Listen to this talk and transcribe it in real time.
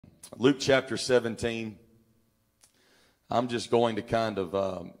Luke chapter 17. I'm just going to kind of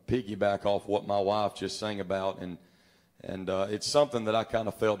piggyback off what my wife just sang about, and it's something that I kind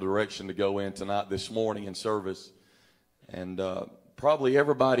of felt direction to go in tonight, this morning in service. And probably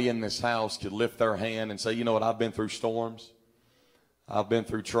everybody in this house could lift their hand and say, you know what, I've been through storms. I've been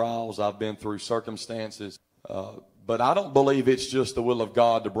through trials. I've been through circumstances. But I don't believe it's just the will of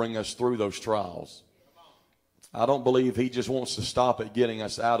God to bring us through those trials. I don't believe He just wants to stop at getting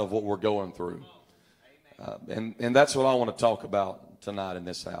us out of what we're going through. And that's what I want to talk about tonight in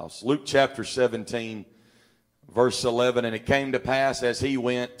this house. Luke chapter 17, verse 11. And it came to pass as He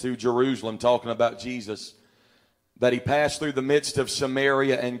went to Jerusalem, talking about Jesus, that He passed through the midst of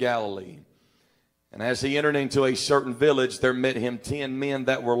Samaria and Galilee. And as He entered into a certain village, there met Him 10 men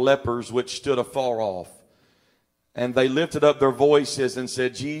that were lepers, which stood afar off. And they lifted up their voices and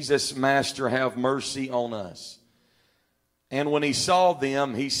said, Jesus, Master, have mercy on us. And when He saw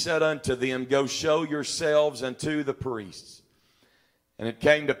them, He said unto them, Go show yourselves unto the priests. And it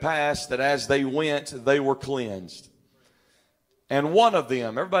came to pass that as they went, they were cleansed. And one of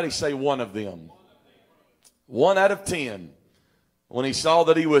them, everybody say one of them. 1 out of 10. When he saw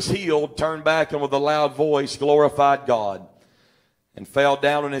that he was healed, turned back and with a loud voice glorified God, and fell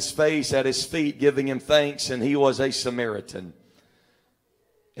down on his face at His feet, giving Him thanks, and he was a Samaritan.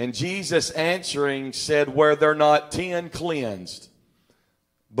 And Jesus answering said, Were there not 10 cleansed?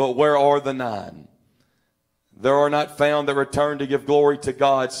 But where are the 9? There are not found that return to give glory to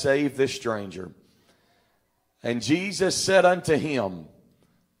God, save this stranger. And Jesus said unto him,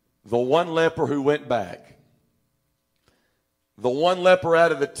 the one leper who went back, the one leper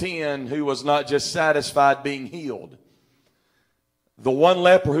out of the 10 who was not just satisfied being healed, the one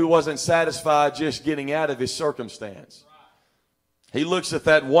leper who wasn't satisfied just getting out of his circumstance. He looks at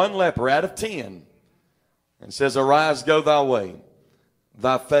that one leper out of 10 and says, Arise, go thy way.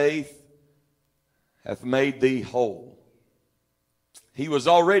 Thy faith hath made thee whole. He was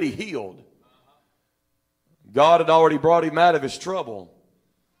already healed. God had already brought him out of his trouble.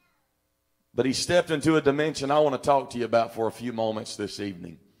 But he stepped into a dimension I want to talk to you about for a few moments this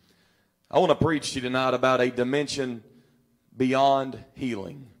evening. I want to preach to you tonight about a dimension beyond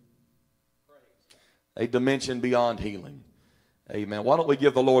healing. A dimension beyond healing. Amen. Why don't we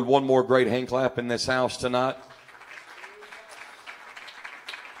give the Lord one more great hand clap in this house tonight?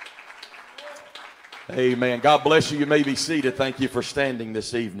 Amen. God bless you. You may be seated. Thank you for standing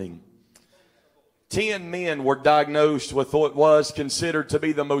this evening. 10 men were diagnosed with what was considered to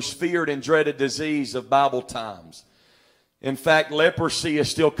be the most feared and dreaded disease of Bible times. In fact, leprosy is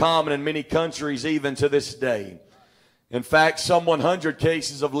still common in many countries even to this day. In fact, some 100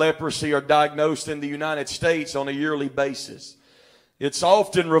 cases of leprosy are diagnosed in the United States on a yearly basis. It's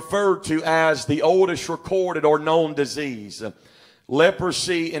often referred to as the oldest recorded or known disease.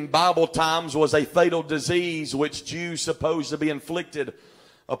 Leprosy in Bible times was a fatal disease which Jews supposed to be inflicted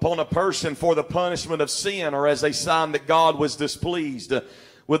upon a person for the punishment of sin or as a sign that God was displeased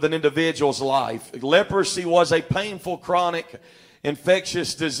with an individual's life. Leprosy was a painful, chronic,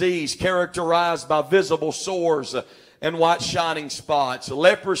 infectious disease characterized by visible sores and white shining spots.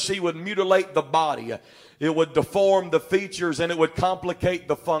 Leprosy would mutilate the body. It would deform the features and it would complicate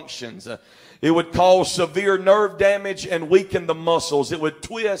the functions. It would cause severe nerve damage and weaken the muscles. It would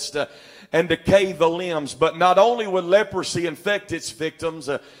twist and decay the limbs. But not only would leprosy infect its victims,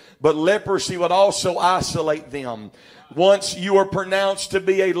 but leprosy would also isolate them. Once you were pronounced to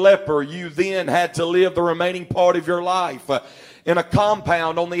be a leper, you then had to live the remaining part of your life in a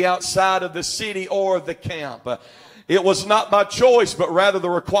compound on the outside of the city or the camp. It was not by choice, but rather the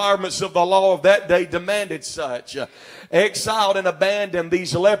requirements of the law of that day demanded such. Exiled and abandoned,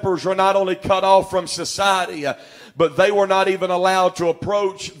 these lepers were not only cut off from society, but they were not even allowed to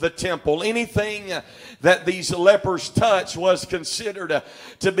approach the temple. Anything that these lepers touched was considered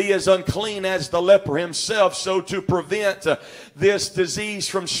to be as unclean as the leper himself. So to prevent this disease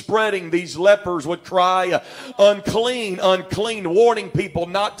from spreading, these lepers would cry, unclean, unclean, warning people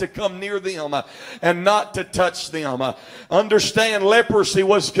not to come near them and not to touch them. Understand, leprosy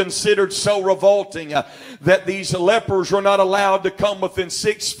was considered so revolting that these lepers were not allowed to come within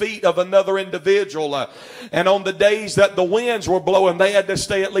 6 feet of another individual. And on the days that the winds were blowing, they had to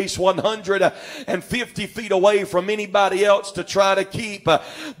stay at least 150 feet away from anybody else to try to keep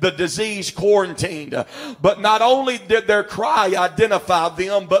the disease quarantined. But not only did their cry identify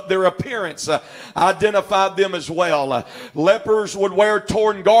them, but their appearance identified them as well. Lepers would wear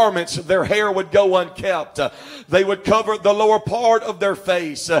torn garments. Their hair would go unkept. They would cover the lower part of their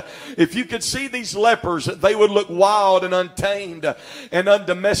face. If you could see these lepers, they would look wild and untamed and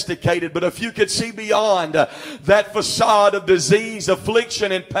undomesticated. But if you could see beyond that facade of disease,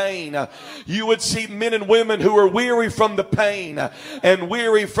 affliction, and pain. You would see men and women who are weary from the pain and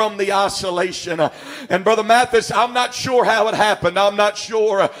weary from the isolation. And Brother Mathis, I'm not sure how it happened. I'm not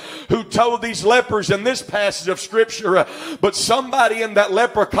sure who told these lepers in this passage of Scripture, but somebody in that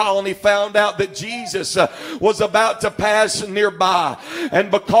leper colony found out that Jesus was about to pass nearby. And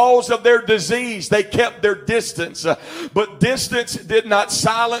because of their disease, they kept their distance. But distance did not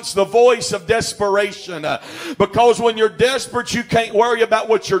silence the voice of desperation. Because when you're desperate, you can't worry about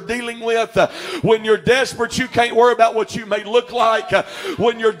what you're dealing with. When you're desperate, you can't worry about what you may look like.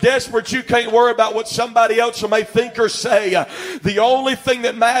 When you're desperate, you can't worry about what somebody else may think or say. The only thing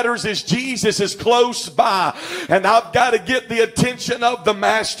that matters is Jesus is close by, and I've got to get the attention of the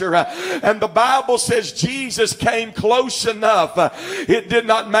Master. And the Bible says Jesus came close enough. It did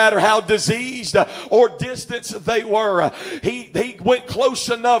not matter how diseased or distant they were. He went close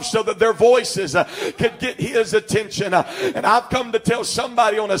enough so that their voices could get his attention. And I've come to tell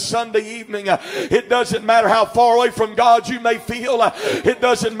somebody on a Sunday evening, it doesn't matter how far away from God you may feel. It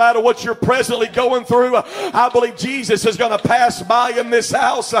doesn't matter what you're presently going through. I believe Jesus is going to pass by in this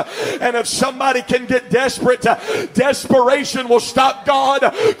house. And if somebody can get desperate, desperation will stop God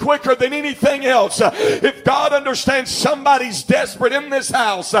quicker than anything else. If God understands somebody's desperate in this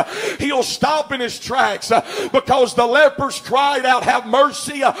house, he'll stop in his tracks, because the lepers cried out, "Have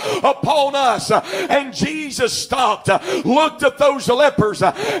mercy upon us." And Jesus stopped, looked at those lepers,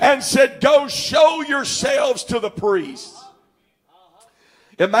 and said, "Go show yourselves to the priests."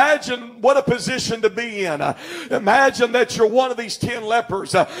 Imagine what a position to be in. Imagine that you're one of these 10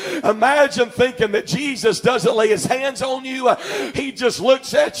 lepers. Imagine thinking that Jesus doesn't lay his hands on you. He just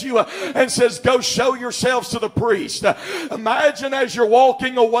looks at you and says, "Go show yourselves to the priest." Imagine as you're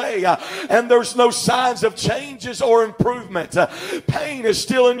walking away and there's no signs of changes or improvement. Pain is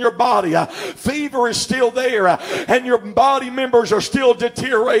still in your body. Fever is still there. And your body members are still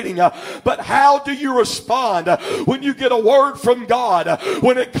deteriorating. But how do you respond when you get a word from God?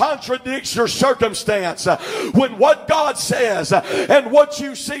 When it contradicts your circumstance, when what God says and what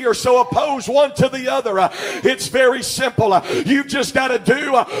you see are so opposed one to the other, it's very simple. You've just got to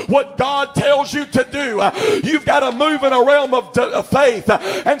do what God tells you to do. You've got to move in a realm of faith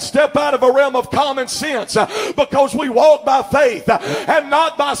and step out of a realm of common sense, because we walk by faith and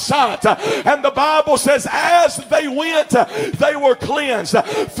not by sight. And the Bible says as they went, they were cleansed.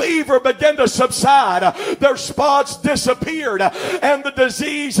 Fever began to subside. Their spots disappeared and the disease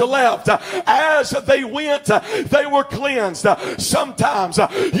left. As they went, they were cleansed. Sometimes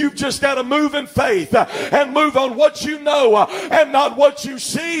you've just got to move in faith and move on what you know and not what you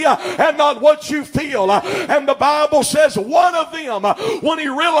see and not what you feel. And the Bible says one of them, when he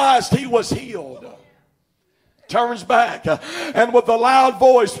realized he was healed, turns back and with a loud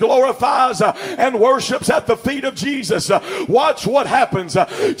voice glorifies and worships at the feet of Jesus. Watch what happens.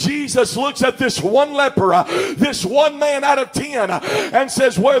 Jesus looks at this one leper, this one man out of 10, and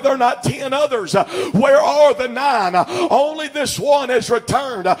says, "Were there not 10 others? Where are the 9? Only this one has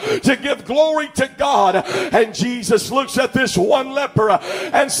returned to give glory to God." And Jesus looks at this one leper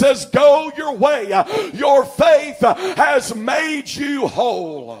and says, "Go your way. Your faith has made you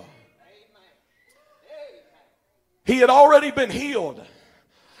whole." He had already been healed,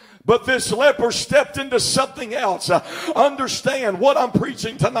 but this leper stepped into something else. Understand what I'm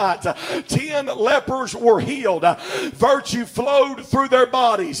preaching tonight. 10 lepers were healed. Virtue flowed through their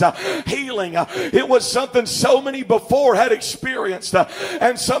bodies. Healing. It was something so many before had experienced,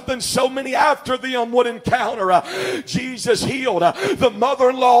 and something so many after them would encounter. Jesus healed the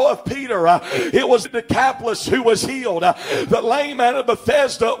mother-in-law of Peter. It was the Decapolis who was healed. The lame man of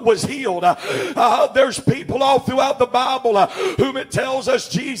Bethesda was healed. There's people all throughout the Bible whom it tells us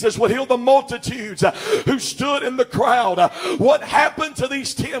Jesus would heal the multitudes who stood in the crowd. What happened to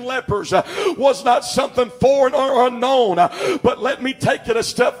these 10 lepers was not something foreign or unknown, but let me take it a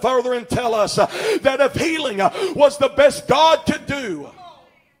step further and tell us that if healing was the best God could do,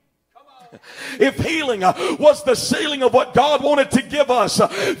 if healing was the ceiling of what God wanted to give us,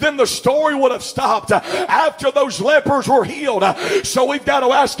 then the story would have stopped after those lepers were healed. So we've got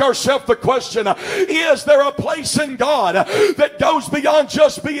to ask ourselves the question, is there a place in God that goes beyond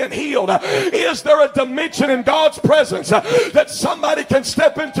just being healed? Is there a dimension in God's presence that somebody can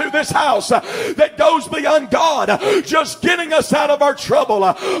step into this house that goes beyond God just getting us out of our trouble?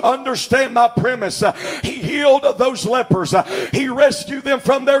 Understand my premise. He healed those lepers. He rescued them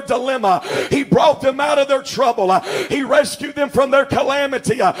from their dilemma. He brought them out of their trouble. He rescued them from their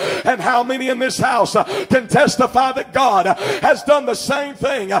calamity. And how many in this house can testify that God has done the same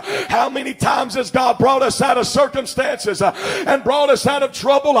thing? How many times has God brought us out of circumstances and brought us out of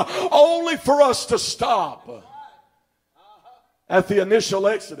trouble only for us to stop At the initial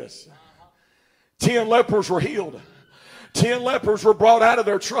Exodus, 10 lepers were healed. 10 lepers were brought out of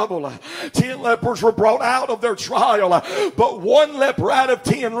their trouble. 10 lepers were brought out of their trial. But one leper out of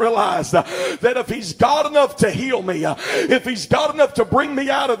 10 realized that if he's God enough to heal me, if he's God enough to bring me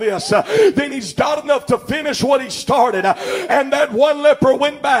out of this, then he's God enough to finish what he started. And that one leper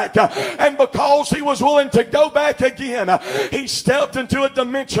went back. And because he was willing to go back again, he stepped into a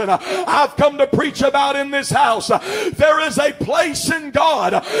dimension I've come to preach about in this house. There is a place in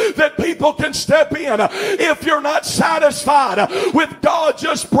God that people can step in if you're not satisfied with God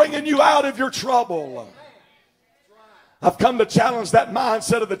just bringing you out of your trouble. I've come to challenge that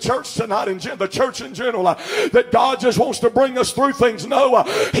mindset of the church tonight, the church in general, that God just wants to bring us through things. No,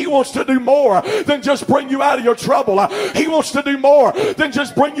 he wants to do more than just bring you out of your trouble. He wants to do more than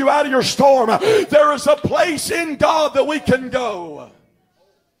just bring you out of your storm. There is a place in God that we can go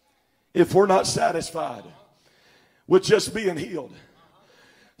if we're not satisfied with just being healed.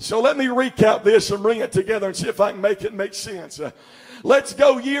 So let me recap this and bring it together and see if I can make it make sense. Let's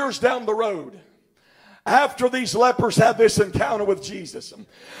go years down the road. After these lepers had this encounter with Jesus,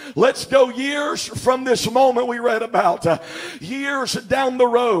 let's go years from this moment we read about, years down the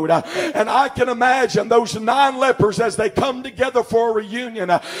road. And I can imagine those 9 lepers as they come together for a reunion.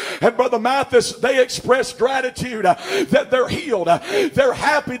 And Brother Mathis, they express gratitude that they're healed. They're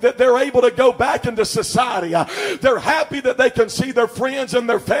happy that they're able to go back into society. They're happy that they can see their friends and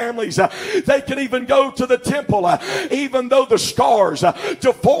their families. They can even go to the temple, even though the scars,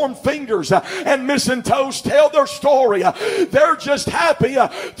 deformed fingers, and missing toes tell their story. They're just happy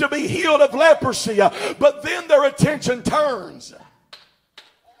to be healed of leprosy. But then their attention turns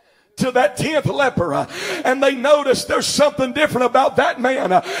to that 10th leper, and they notice there's something different about that man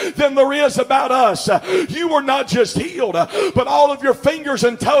than there is about us. You were not just healed, but all of your fingers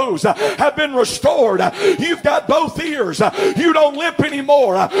and toes have been restored. You've got both ears. You don't limp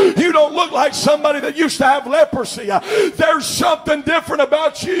anymore. You don't look like somebody that used to have leprosy. There's something different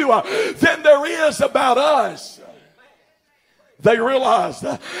about you than there is about us. They realized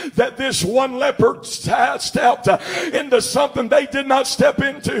that this one leper stepped into something they did not step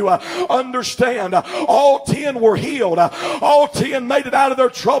into. Understand, all 10 were healed. All 10 made it out of their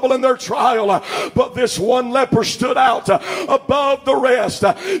trouble and their trial. But this one leper stood out above the rest.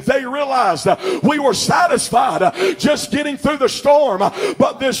 They realized we were satisfied just getting through the storm.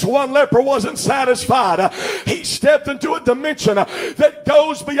 But this one leper wasn't satisfied. He stepped into a dimension that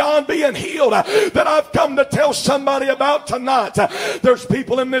goes beyond being healed, that I've come to tell somebody about tonight. There's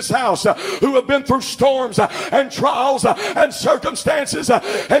people in this house who have been through storms and trials and circumstances,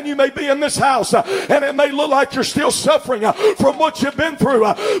 and you may be in this house and it may look like you're still suffering from what you've been through,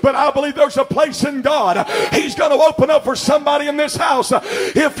 but I believe there's a place in God. He's going to open up for somebody in this house.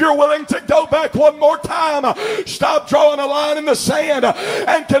 If you're willing to go back one more time, stop drawing a line in the sand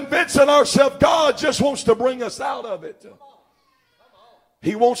and convincing ourselves God just wants to bring us out of it.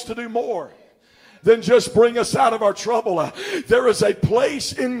 He wants to do more than just bring us out of our trouble. There is a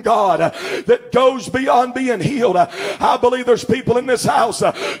place in God that goes beyond being healed. I believe there's people in this house,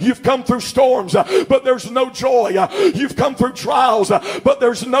 you've come through storms, but there's no joy. You've come through trials, but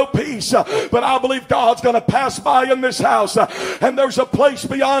there's no peace. But I believe God's going to pass by in this house, and there's a place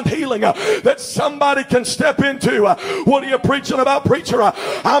beyond healing that somebody can step into. What are you preaching about, preacher?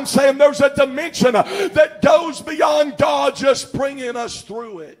 I'm saying there's a dimension that goes beyond God just bringing us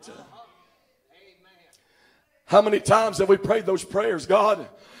through it. How many times have we prayed those prayers? God,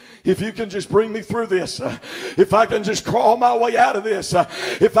 if you can just bring me through this, if I can just crawl my way out of this,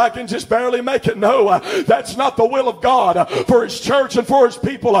 if I can just barely make it. No, that's not the will of God for his church and for his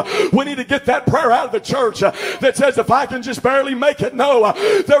people. We need to get that prayer out of the church that says, if I can just barely make it. No,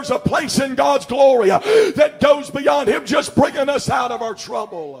 there's a place in God's glory that goes beyond him just bringing us out of our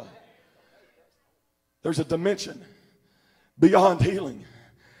trouble. There's a dimension beyond healing.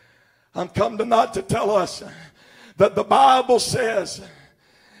 I'm come tonight to tell us that the Bible says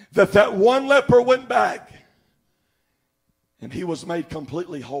that one leper went back and he was made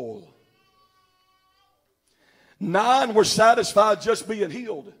completely whole. 9 were satisfied just being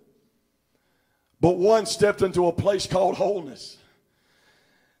healed, but one stepped into a place called wholeness.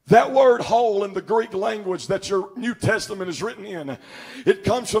 That word whole in the Greek language that your New Testament is written in, it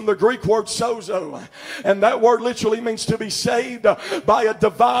comes from the Greek word sozo. And that word literally means to be saved by a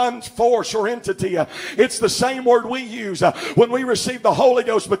divine force or entity. It's the same word we use when we receive the Holy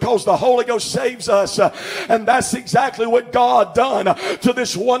Ghost, because the Holy Ghost saves us. And that's exactly what God done to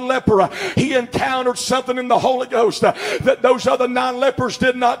this one leper. He encountered something in the Holy Ghost that those other 9 lepers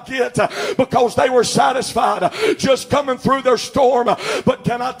did not get, because they were satisfied just coming through their storm. But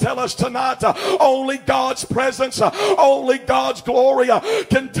can I tell us tonight, only God's presence, only God's glory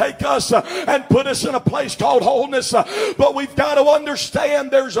can take us and put us in a place called wholeness. But we've got to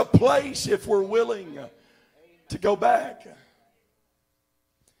understand there's a place if we're willing to go back.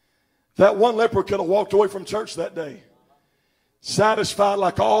 That one leper could have walked away from church that day, satisfied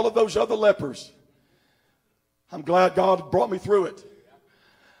like all of those other lepers. I'm glad God brought me through it.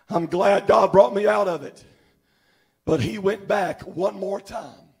 I'm glad God brought me out of it. But he went back one more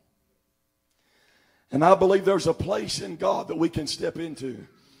time. And I believe there's a place in God that we can step into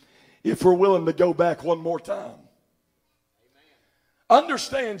if we're willing to go back one more time.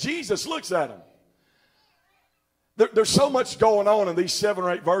 Understand, Jesus looks at him. There's so much going on in these 7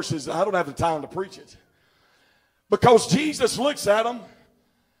 or 8 verses, I don't have the time to preach it. Because Jesus looks at them,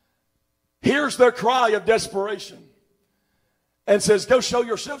 hears their cry of desperation, and says, go show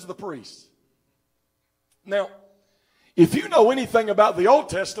yourselves to the priests. Now, if you know anything about the Old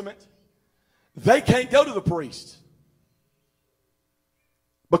Testament, they can't go to the priests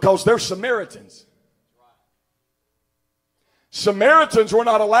because they're Samaritans. Samaritans were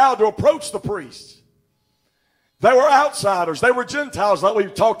not allowed to approach the priests. They were outsiders. They were Gentiles like we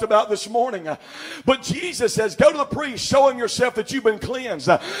talked about this morning. But Jesus says, go to the priest, showing yourself that you've been cleansed.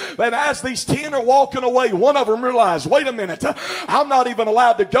 And as these 10 are walking away, one of them realized, wait a minute, I'm not even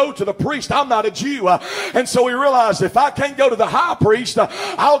allowed to go to the priest. I'm not a Jew. And so he realized, if I can't go to the high priest,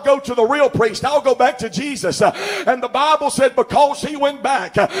 I'll go to the real priest. I'll go back to Jesus. And the Bible said because he went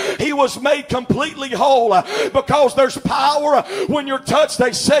back, he was made completely whole. Because there's power when you're touched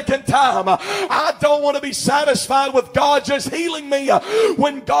a second time. I don't want to be satisfied with God just healing me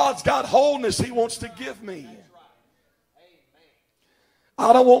when God's got wholeness he wants to give me.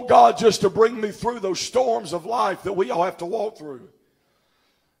 I don't want God just to bring me through those storms of life that we all have to walk through.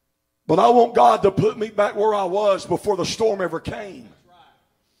 But I want God to put me back where I was before the storm ever came.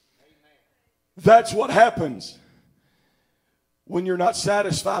 That's what happens when you're not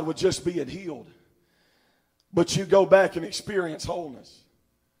satisfied with just being healed, but you go back and experience wholeness.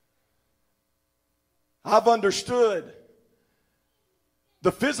 I've understood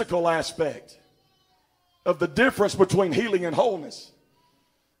the physical aspect of the difference between healing and wholeness.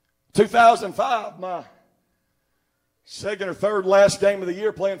 2005, my second or third last game of the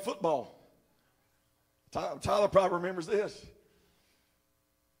year playing football. Tyler probably remembers this.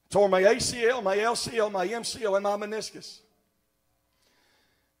 Tore my ACL, my LCL, my MCL, and my meniscus.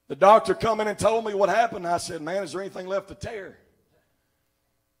 The doctor come in and told me what happened. I said, man, is there anything left to tear?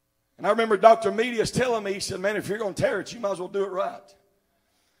 And I remember Dr. Medius telling me, he said, man, if you're going to tear it, you might as well do it right.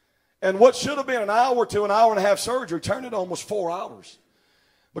 And what should have been an hour to an hour and a half surgery turned into almost 4 hours.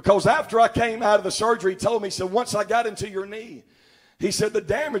 Because after I came out of the surgery, he told me, he said, once I got into your knee, he said the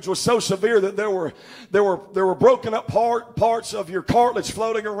damage was so severe that there were broken up parts of your cartilage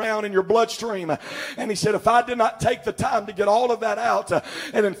floating around in your bloodstream. And he said if I did not take the time to get all of that out,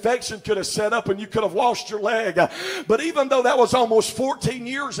 an infection could have set up and you could have lost your leg. But even though that was almost 14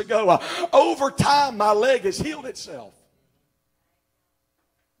 years ago, over time my leg has healed itself.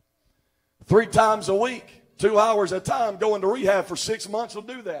 3 times a week, 2 hours at a time, going to rehab for 6 months will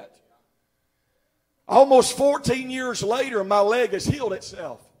do that. Almost 14 years later, my leg has healed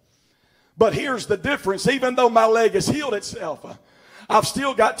itself. But here's the difference. Even though my leg has healed itself, I've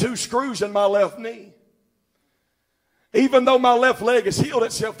still got 2 screws in my left knee. Even though my left leg has healed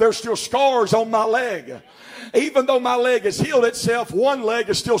itself, there's still scars on my leg. Even though my leg has healed itself, one leg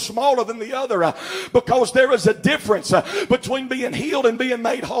is still smaller than the other because there is a difference between being healed and being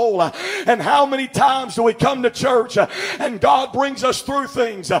made whole. And how many times do we come to church and God brings us through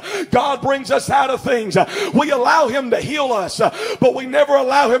things? God brings us out of things. We allow him to heal us, but we never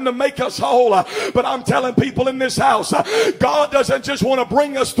allow him to make us whole. But I'm telling people in this house, God doesn't just want to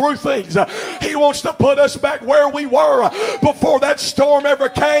bring us through things. He wants to put us back where we were before that storm ever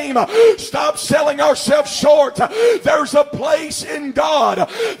came. Stop selling ourselves short. There's a place in God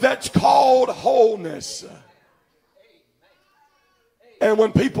that's called wholeness. And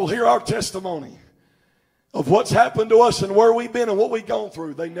when people hear our testimony of what's happened to us and where we've been and what we've gone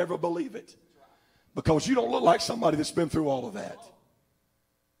through, they never believe it. Because you don't look like somebody that's been through all of that.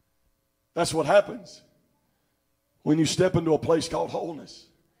 That's what happens when you step into a place called wholeness.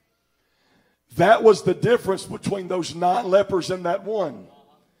 That was the difference between those 9 lepers and that one.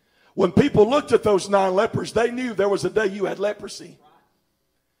 When people looked at those 9 lepers, they knew there was a day you had leprosy.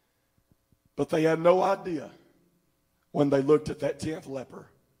 But they had no idea when they looked at that 10th leper.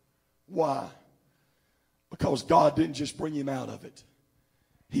 Why? Because God didn't just bring him out of it.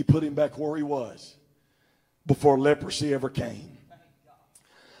 He put him back where he was before leprosy ever came.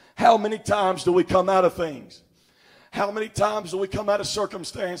 How many times do we come out of things? How many times do we come out of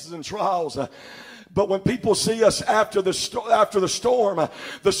circumstances and trials? But when people see us after the storm,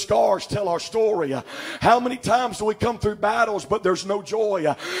 the scars tell our story. How many times do we come through battles, but there's no joy?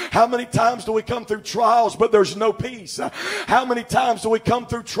 How many times do we come through trials, but there's no peace? How many times do we come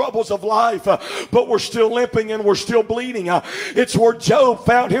through troubles of life, but we're still limping and we're still bleeding? It's where Job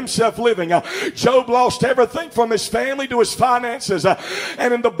found himself living. Job lost everything from his family to his finances.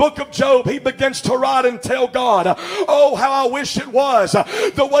 And in the book of Job, he begins to write and tell God, oh, how I wish it was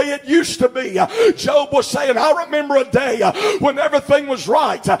the way it used to be. Job was saying, I remember a day when everything was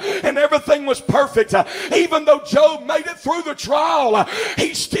right and everything was perfect. Even though Job made it through the trial,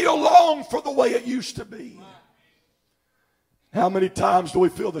 he still longed for the way it used to be. How many times do we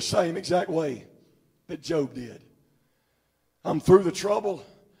feel the same exact way that Job did? I'm through the trouble.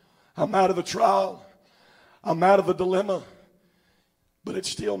 I'm out of the trial. I'm out of the dilemma. But it's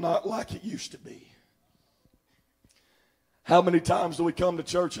still not like it used to be. How many times do we come to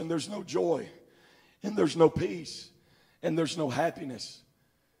church and there's no joy? And there's no peace, and there's no happiness.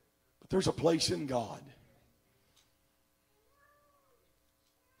 But there's a place in God.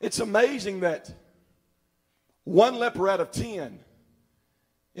 It's amazing that 1 leper out of 10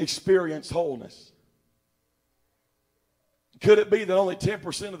 experienced wholeness. Could it be that only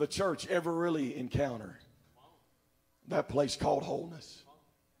 10% of the church ever really encounter that place called wholeness?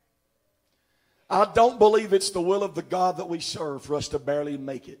 I don't believe it's the will of the God that we serve for us to barely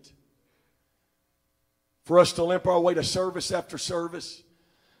make it. For us to limp our way to service after service.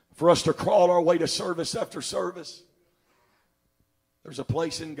 For us to crawl our way to service after service. There's a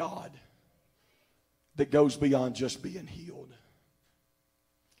place in God that goes beyond just being healed.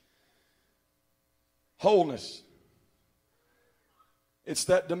 Wholeness. It's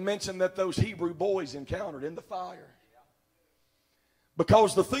that dimension that those Hebrew boys encountered in the fire.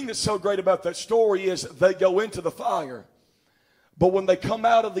 Because the thing that's so great about that story is they go into the fire. But when they come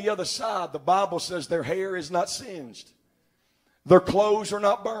out of the other side, the Bible says their hair is not singed. Their clothes are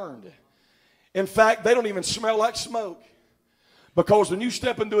not burned. In fact, they don't even smell like smoke. Because when you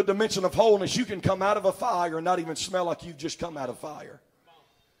step into a dimension of wholeness, you can come out of a fire and not even smell like you've just come out of fire.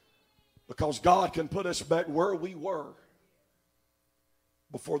 Because God can put us back where we were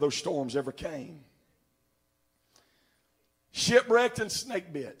before those storms ever came. Shipwrecked and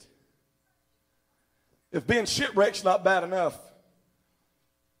snake bit. If being shipwrecked's not bad enough,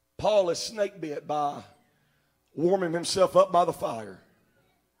 Paul is snake bit by warming himself up by the fire.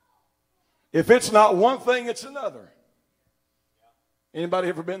 If it's not one thing, it's another. Anybody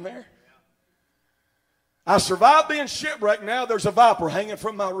ever been there? I survived being shipwrecked. Now there's a viper hanging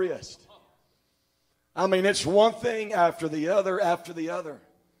from my wrist. I mean, it's one thing after the other after the other.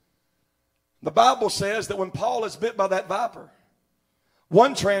 The Bible says that when Paul is bit by that viper,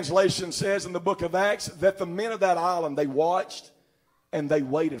 one translation says in the book of Acts that the men of that island, they watched and they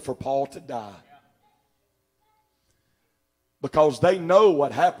waited for Paul to die. Because they know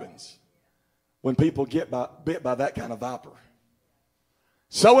what happens when people get bit by that kind of viper.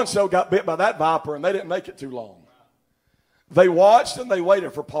 So-and-so got bit by that viper and they didn't make it too long. They watched and they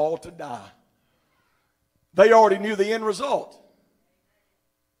waited for Paul to die. They already knew the end result.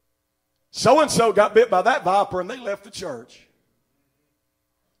 So-and-so got bit by that viper and they left the church.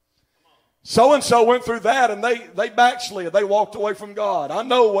 So-and-so went through that and they backslid. They walked away from God. I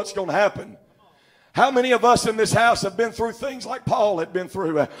know what's going to happen. How many of us in this house have been through things like Paul had been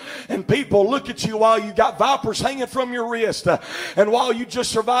through? And people look at you while you got vipers hanging from your wrist. And while you just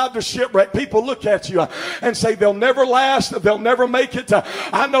survived a shipwreck, people look at you and say they'll never last. They'll never make it.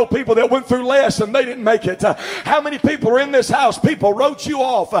 I know people that went through less and they didn't make it. How many people are in this house? People wrote you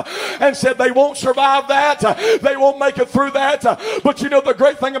off and said they won't survive that. They won't make it through that. But you know the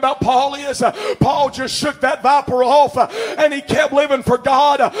great thing about Paul is Paul just shook that viper off and he kept living for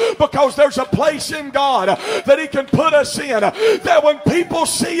God because there's a place in God that he can put us in that when people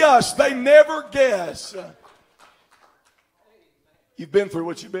see us they never guess. You've been through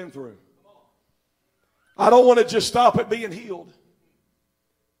what you've been through. I don't want to just stop at being healed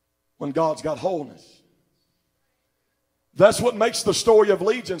when God's got wholeness. That's what makes the story of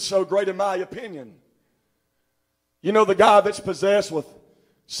Legion so great in my opinion. You know the guy that's possessed with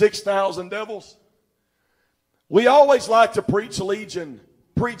 6,000 devils? We always like to preach Legion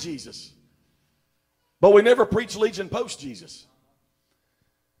pre-Jesus. But we never preach Legion post-Jesus.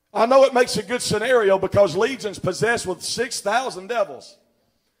 I know it makes a good scenario because Legion's possessed with 6,000 devils.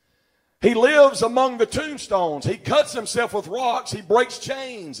 He lives among the tombstones. He cuts himself with rocks. He breaks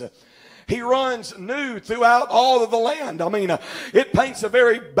chains. He runs nude throughout all of the land. I mean, it paints a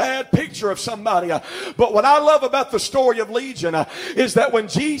very bad picture of somebody. But what I love about the story of Legion is that when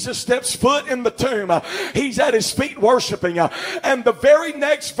Jesus steps foot in the tomb, he's at his feet worshiping. And the very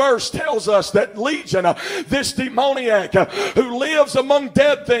next verse tells us that Legion, this demoniac who lives among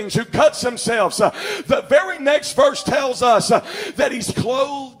dead things, who cuts himself, the very next verse tells us that he's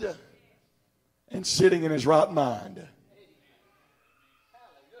clothed and sitting in his right mind.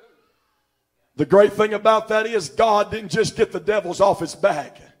 The great thing about that is God didn't just get the devils off his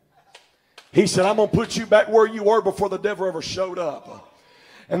back. He said, I'm going to put you back where you were before the devil ever showed up.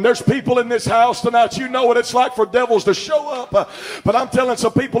 And there's people in this house tonight, you know what it's like for devils to show up. But I'm telling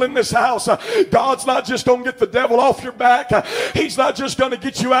some people in this house, God's not just going to get the devil off your back. He's not just going to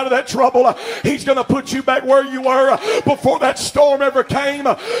get you out of that trouble. He's going to put you back where you were before that storm ever came.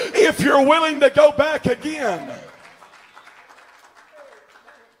 If you're willing to go back again.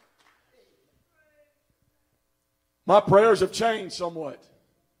 My prayers have changed somewhat.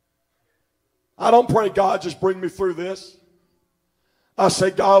 I don't pray, God, just bring me through this. I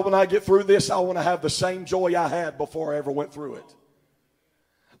say, God, when I get through this, I want to have the same joy I had before I ever went through it.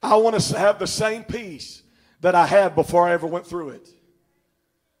 I want to have the same peace that I had before I ever went through it.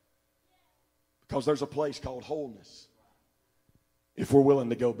 Because there's a place called wholeness if we're willing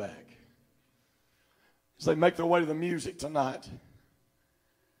to go back. As they make their way to the music tonight,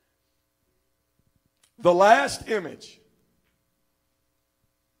 the last image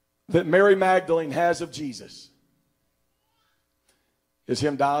that Mary Magdalene has of Jesus is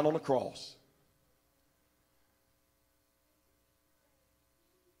him dying on the cross.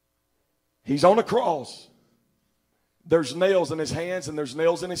 He's on the cross. There's nails in his hands and there's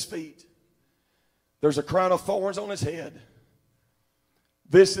nails in his feet. There's a crown of thorns on his head.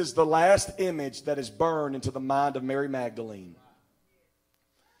 This is the last image that is burned into the mind of Mary Magdalene.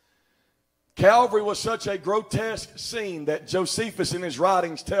 Calvary was such a grotesque scene that Josephus in his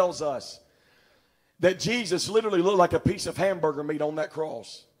writings tells us that Jesus literally looked like a piece of hamburger meat on that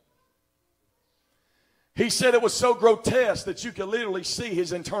cross. He said it was so grotesque that you could literally see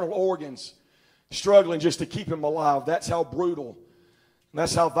his internal organs struggling just to keep him alive. That's how brutal, and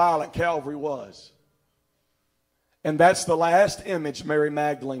that's how violent Calvary was. And that's the last image Mary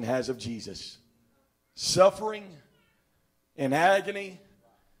Magdalene has of Jesus. Suffering in agony,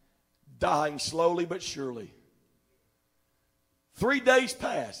 dying slowly but surely. 3 days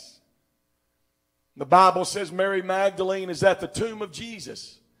pass. The Bible says Mary Magdalene is at the tomb of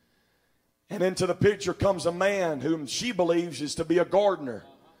Jesus. And into the picture comes a man whom she believes is to be a gardener,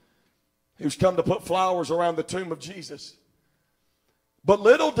 who's come to put flowers around the tomb of Jesus. But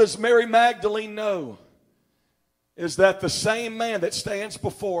little does Mary Magdalene know is that the same man that stands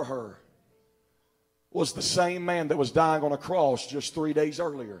before her was the same man that was dying on a cross just 3 days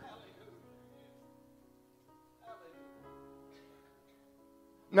earlier.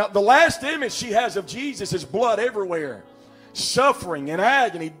 Now, the last image she has of Jesus is blood everywhere. Suffering and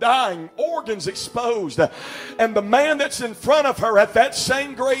agony, dying, organs exposed. And the man that's in front of her at that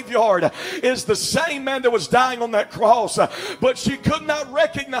same graveyard is the same man that was dying on that cross. But she could not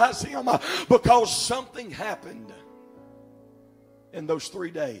recognize him because something happened in those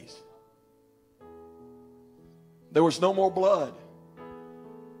 3 days. There was no more blood.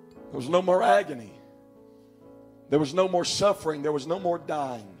 There was no more agony. There was no more suffering. There was no more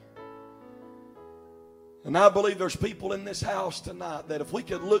dying. And I believe there's people in this house tonight that if we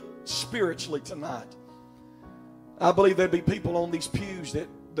could look spiritually tonight, I believe there'd be people on these pews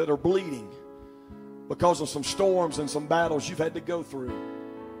that are bleeding because of some storms and some battles you've had to go through.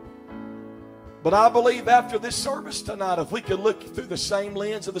 But I believe after this service tonight, if we could look through the same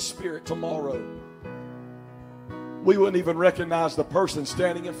lens of the Spirit tomorrow, we wouldn't even recognize the person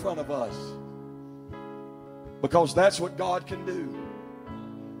standing in front of us. Because that's what God can do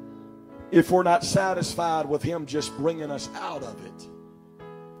if we're not satisfied with Him just bringing us out of it.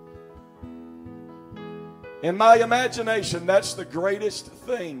 In my imagination, that's the greatest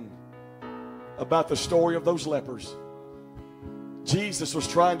thing about the story of those lepers. Jesus was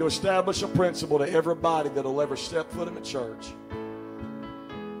trying to establish a principle to everybody that will ever step foot in the church.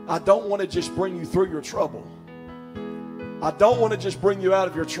 I don't want to just bring you through your trouble. I don't want to just bring you out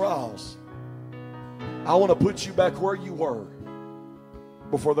of your trials. I want to put you back where you were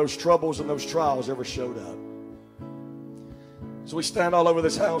before those troubles and those trials ever showed up. So we stand all over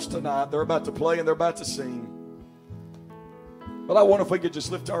this house tonight. They're about to play and they're about to sing. But I wonder if we could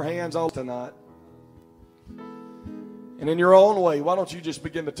just lift our hands all tonight. And in your own way, why don't you just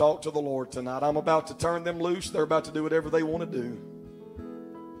begin to talk to the Lord tonight? I'm about to turn them loose. They're about to do whatever they want to do.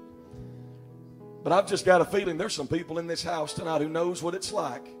 But I've just got a feeling there's some people in this house tonight who knows what it's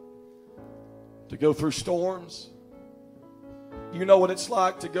like to go through storms. You know what it's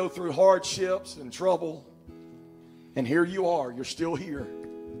like to go through hardships and trouble. And here you are. You're still here.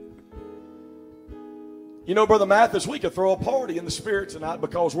 You know, Brother Mathis, we could throw a party in the Spirit tonight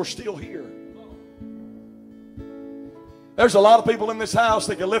because we're still here. There's a lot of people in this house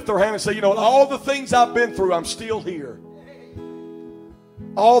that can lift their hand and say, you know what, all the things I've been through, I'm still here.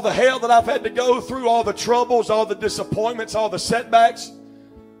 All the hell that I've had to go through, all the troubles, all the disappointments, all the setbacks,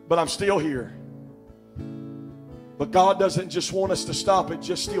 but I'm still here. But God doesn't just want us to stop at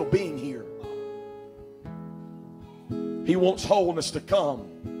just still being here. He wants wholeness to come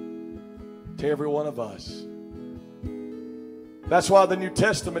to every one of us. That's why the New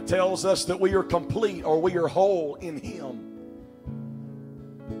Testament tells us that we are complete, or we are whole in Him.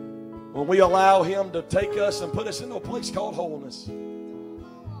 When we allow Him to take us and put us into a place called wholeness,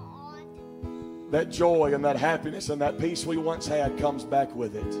 that joy and that happiness and that peace we once had comes back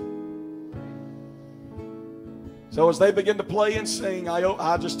with it. So as they begin to play and sing,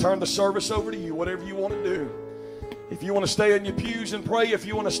 I just turn the service over to you, whatever you want to do. If you want to stay in your pews and pray, if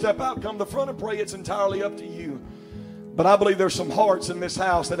you want to step out, come to the front and pray, it's entirely up to you. But I believe there's some hearts in this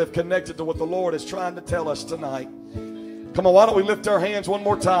house that have connected to what the Lord is trying to tell us tonight. Come on, why don't we lift our hands one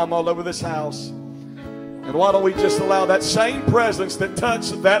more time all over this house? And why don't we just allow that same presence that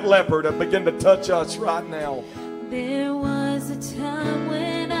touched that leper to begin to touch us right now? There was a time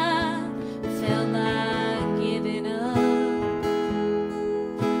when I felt like giving up.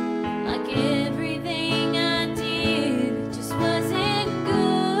 Like everything I did just wasn't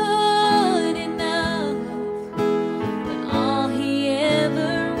good enough. But all He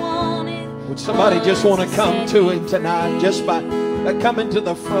ever wanted. Would somebody just want to come to Him tonight just by coming to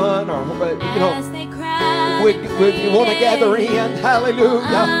the front, or you know, if you want to gather in?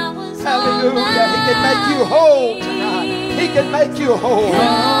 Hallelujah. Hallelujah. He can make you whole tonight. He can make you whole.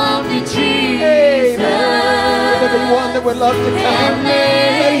 Amen. There'll be one that would love to come.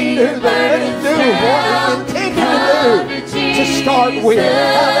 Let Him do what He intended to do to start with.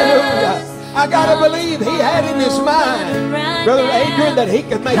 Hallelujah. I got to believe He had in His mind, Brother Adrian, that He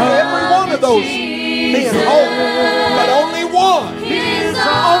could make every one of those men whole. But only one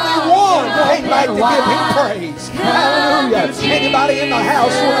came back to give Him praise. Hallelujah. Anybody in the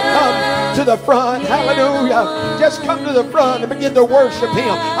house want to come to the front? Hallelujah. Just come to the front and begin to worship Him.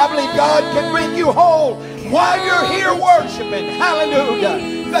 I believe God can bring you whole while you're here worshiping. Hallelujah.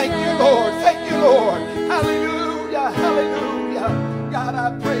 Thank you, Lord. Thank you, Lord. Hallelujah. Hallelujah. God,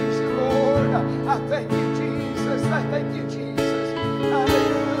 I praise you, Lord. I thank you, Jesus. I thank you, Jesus.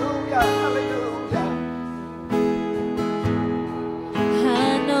 Hallelujah. Hallelujah.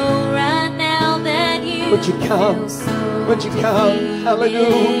 Would you come? Would you come?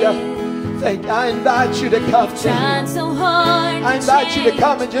 Hallelujah. I invite you to come to Him. I invite you to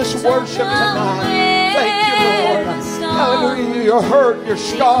come and just worship tonight. Thank you, Lord. Hallelujah. You're hurt. You're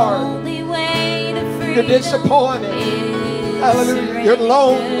scarred. You're disappointed. Hallelujah. You're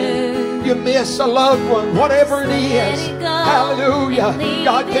lonely. You miss a loved one. Whatever it is. Hallelujah.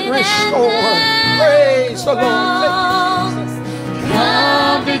 God can restore. Praise the Lord.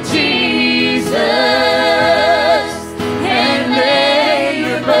 Come to Jesus and lay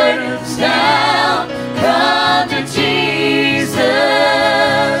your burdens down. Come to Jesus,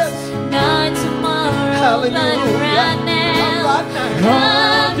 not tomorrow, Hallelujah. but right now.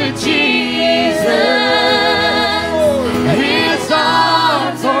 Come to Jesus, His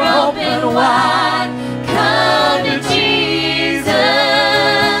arms are open wide. Come to Jesus,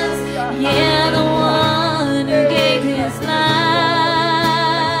 yeah, the one who gave His life.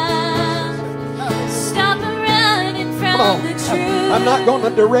 I'm not going to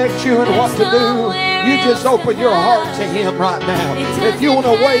direct you in what to do. You just open your heart to Him right now. If you want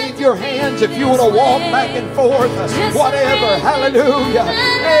to wave your hands, if you want to walk back and forth, whatever. Hallelujah.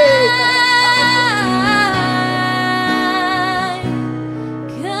 Amen.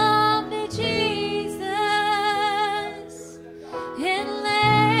 Come to Jesus and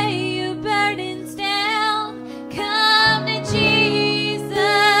lay your burdens down. Come to Jesus,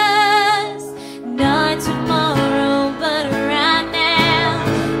 not tomorrow, but right now.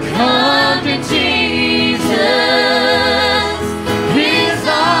 Come to Jesus, His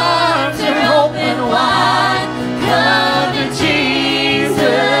arms are open wide. Come to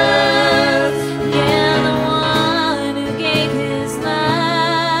Jesus.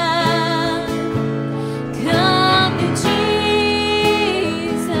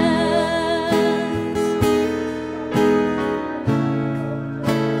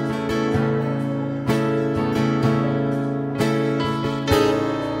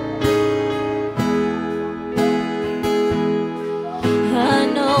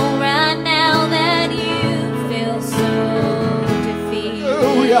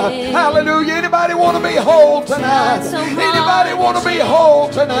 Hallelujah. Hallelujah. Anybody want to be whole tonight? Anybody want to be whole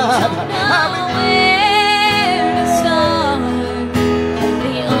tonight?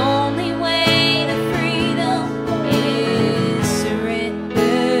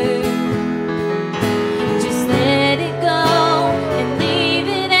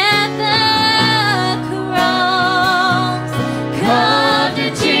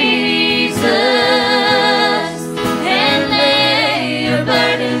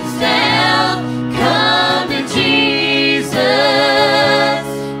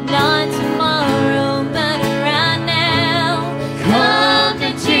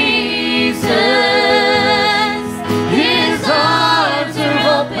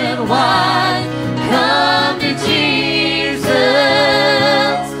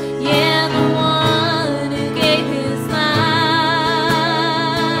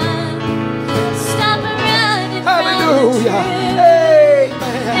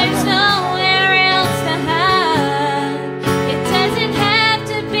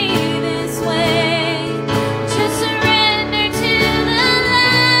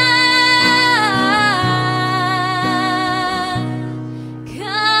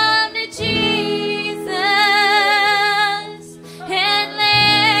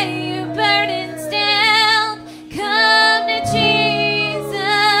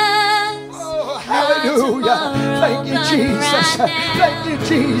 Hallelujah. Thank you, Jesus.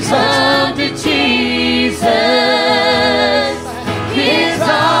 Come to Jesus.